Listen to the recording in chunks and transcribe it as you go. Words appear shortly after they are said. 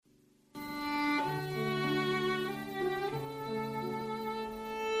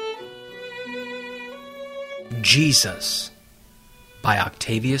Jesus by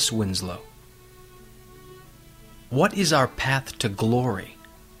Octavius Winslow. What is our path to glory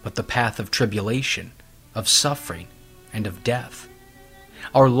but the path of tribulation, of suffering, and of death?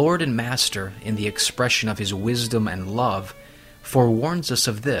 Our Lord and Master, in the expression of His wisdom and love, forewarns us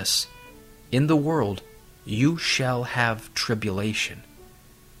of this: in the world you shall have tribulation.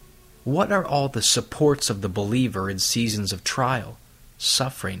 What are all the supports of the believer in seasons of trial,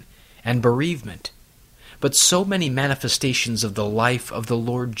 suffering, and bereavement, but so many manifestations of the life of the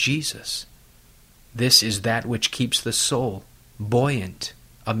Lord Jesus? This is that which keeps the soul buoyant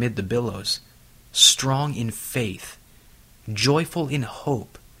amid the billows, strong in faith, joyful in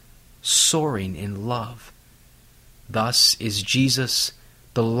hope, soaring in love. Thus is Jesus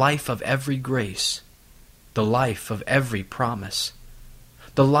the life of every grace, the life of every promise,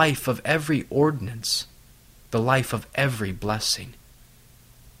 the life of every ordinance, the life of every blessing.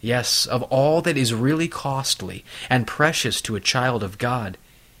 Yes, of all that is really costly and precious to a child of God,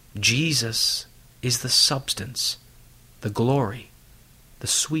 Jesus is the substance, the glory, the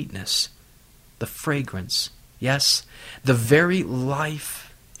sweetness, the fragrance, yes, the very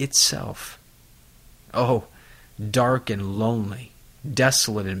life itself. Oh, dark and lonely,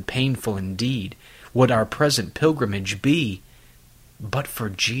 desolate and painful indeed would our present pilgrimage be, but for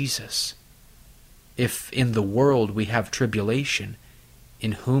Jesus. If in the world we have tribulation,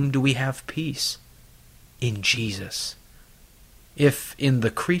 in whom do we have peace? In Jesus. If in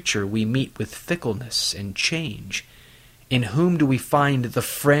the creature we meet with fickleness and change, in whom do we find the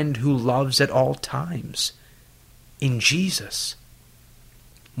friend who loves at all times? In Jesus.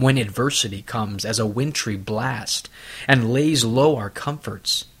 When adversity comes as a wintry blast and lays low our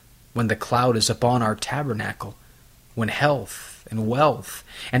comforts, when the cloud is upon our tabernacle, when health and wealth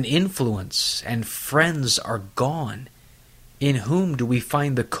and influence and friends are gone, in whom do we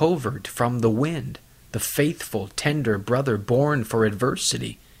find the covert from the wind, the faithful, tender brother born for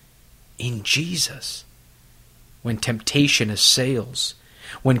adversity? In Jesus. When temptation assails,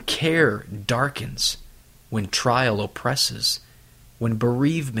 when care darkens, when trial oppresses, when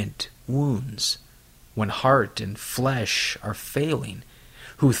bereavement wounds, when heart and flesh are failing,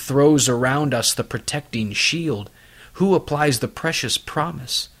 who throws around us the protecting shield? Who applies the precious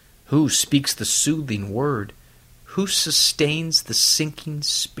promise? Who speaks the soothing word? Who sustains the sinking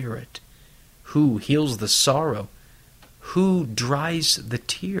spirit? Who heals the sorrow? Who dries the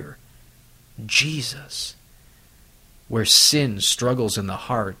tear? Jesus. Where sin struggles in the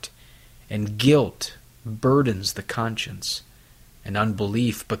heart, and guilt burdens the conscience, and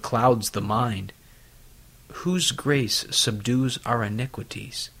unbelief beclouds the mind, whose grace subdues our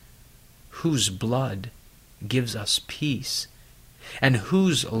iniquities, whose blood gives us peace, and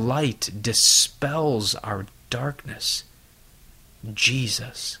whose light dispels our darkness?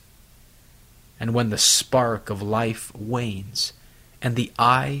 Jesus. And when the spark of life wanes, and the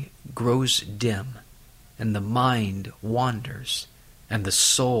eye grows dim, and the mind wanders, and the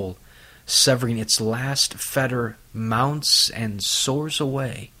soul, severing its last fetter, mounts and soars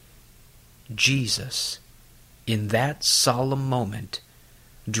away, Jesus, in that solemn moment,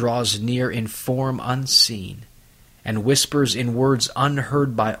 draws near in form unseen, and whispers in words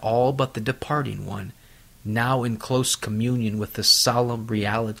unheard by all but the departing one, now in close communion with the solemn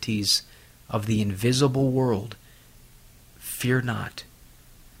realities of the invisible world: fear not,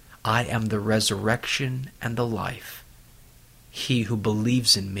 I am the resurrection and the life. He who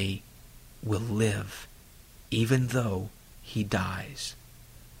believes in me will live, even though he dies.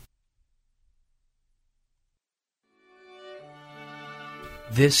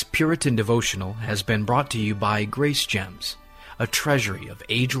 This Puritan devotional has been brought to you by Grace Gems, a treasury of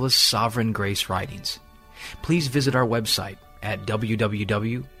ageless sovereign grace writings. Please visit our website at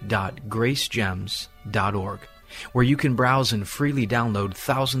www.gracegems.org, where you can browse and freely download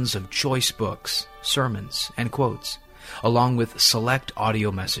thousands of choice books, sermons, and quotes, along with select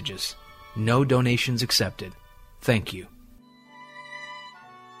audio messages. No donations accepted. Thank you.